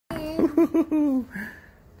Ooh.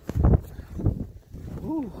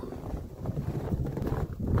 Ooh.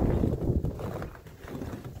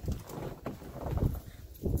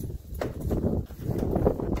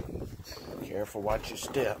 Careful, watch your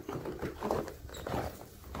step.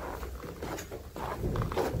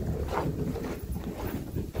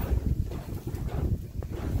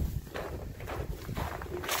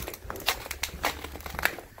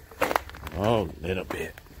 Oh, a little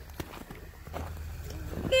bit.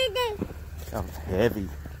 That was heavy.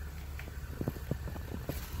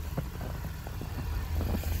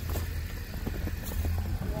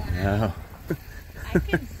 Wow. No. I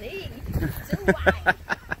can see. It's too wide.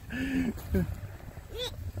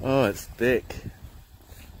 Oh, it's thick.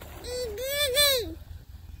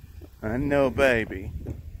 I know, baby.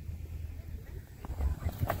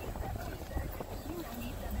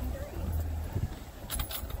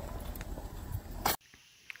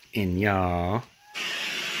 And y'all.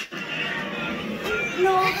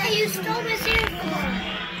 No, you stole Miss Ann's car.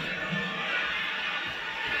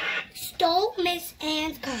 Stole Miss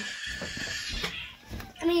Ann's car.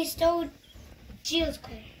 I mean, stole Jill's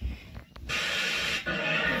car.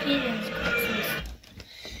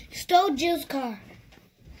 Stole Jill's car.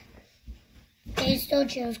 They stole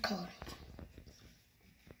Jill's car.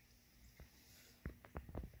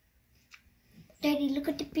 Daddy, look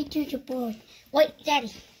at the picture of your boy. Wait,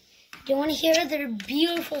 Daddy. Do you want to hear their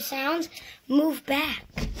beautiful sounds? Move back.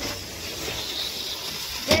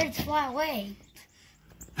 Birds fly away.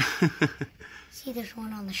 See, there's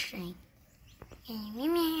one on the string.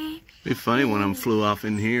 Be funny when them flew off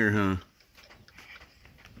in here, huh?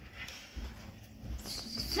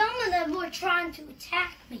 Some of them were trying to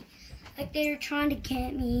attack me. Like they were trying to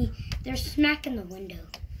get me. They're smacking the window.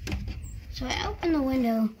 So I opened the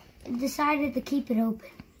window and decided to keep it open.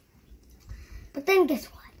 But then guess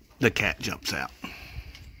what? The cat jumps out.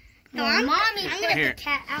 No, Mommy put Here. the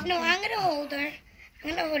cat out. No, I'm going to hold her. I'm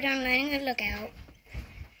going to hold her and I'm going to look out.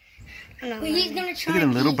 But he's going to try Look at them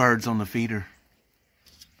and little eat. birds on the feeder.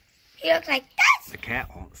 He looks like this. The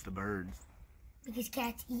cat wants the birds. Because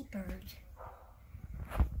cats eat birds.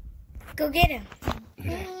 Go get him.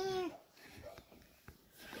 Yeah.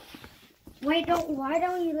 Why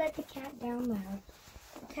don't you let the cat down there?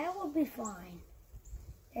 The cat will be fine.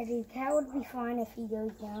 Daddy, the cat would be fine if he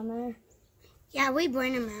goes down there. Yeah, we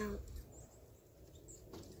bring him out.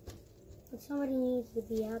 But somebody needs to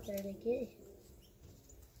be out there to get him.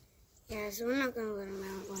 Yeah, so we're not going to let him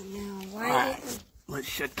out right now. Why? All right, let's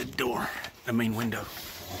shut the door. I mean window.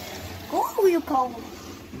 Who are you calling?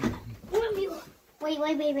 Warm you up. Wait.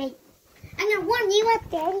 I'm going to warm you up,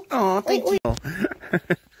 Daddy. Oh, thank you.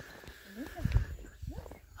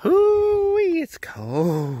 Hoo-wee, it's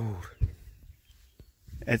cold.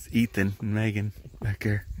 That's Ethan and Megan back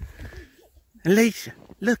there. Alicia,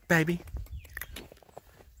 look, baby.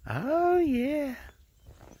 Oh, yeah.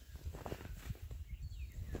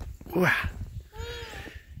 Wow.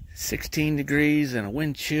 16 degrees and a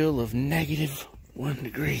wind chill of -1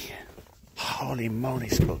 degree. Holy moly,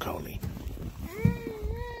 spokoli.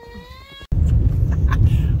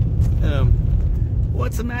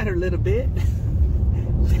 What's the matter, little bit?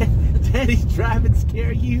 Daddy's driving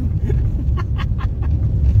scare you?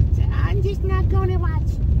 I'm just not going to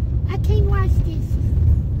watch. I can't watch this.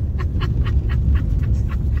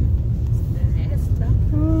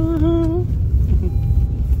 Oh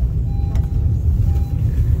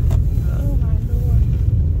my Lord.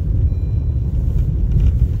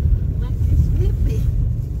 Like this slippy.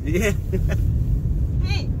 Yeah.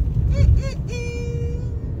 Hey.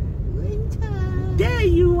 Winter. There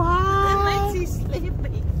you are. Like this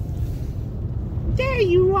slippy. There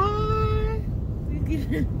you are.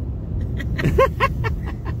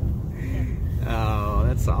 Oh,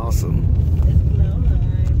 that's awesome. It's low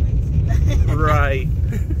line. Right.